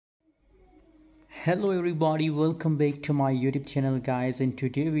Hello everybody, welcome back to my YouTube channel guys. In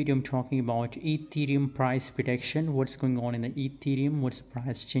today's video I'm talking about Ethereum price prediction. What's going on in the Ethereum, what's the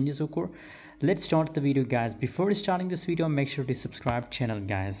price changes occur. Let's start the video guys. Before starting this video, make sure to subscribe channel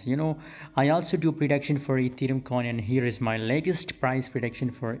guys. I also do prediction for Ethereum coin, and here is my latest price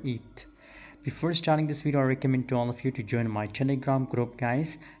prediction for ETH. Before starting this video, I recommend to all of you to join my Telegram group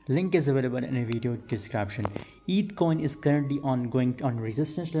guys. Link is available in the video description. ETH coin is currently going on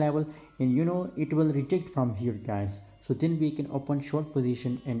resistance level, and it will reject from here guys. So then we can open short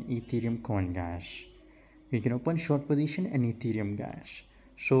position in Ethereum coin guys. We can open short position in Ethereum guys.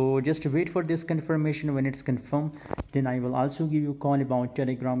 So just wait for this confirmation. When it's confirmed, then I will also give you a call about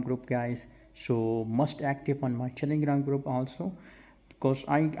Telegram group guys. So must active on my Telegram group also, because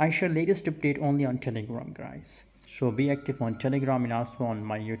I share latest update only on Telegram guys. So be active on Telegram and also on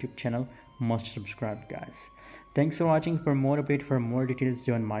my YouTube channel. Must subscribe guys. Thanks for watching. For more update, for more details,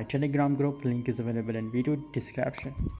 join my Telegram group. Link is available in video description.